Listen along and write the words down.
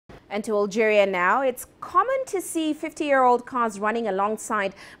And to Algeria now, it's common to see 50-year-old cars running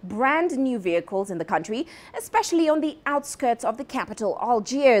alongside brand new vehicles in the country, especially on the outskirts of the capital,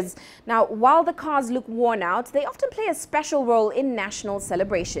 Algiers. Now, while the cars look worn out, they often play a special role in national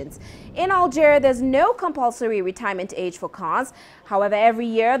celebrations. In Algeria, there's no compulsory retirement age for cars. However, every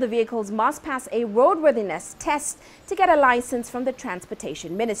year, the vehicles must pass a roadworthiness test to get a license from the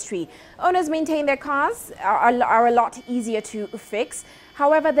Transportation Ministry. Owners maintain their cars are a lot easier to fix.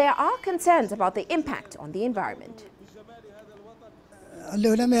 However, there are concerns about the impact on the environment.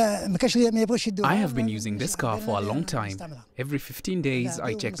 I have been using this car for a long time. Every 15 days,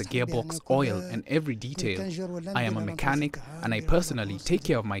 I check the gearbox, oil and every detail. I am a mechanic and I personally take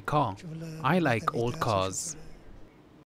care of my car. I like old cars.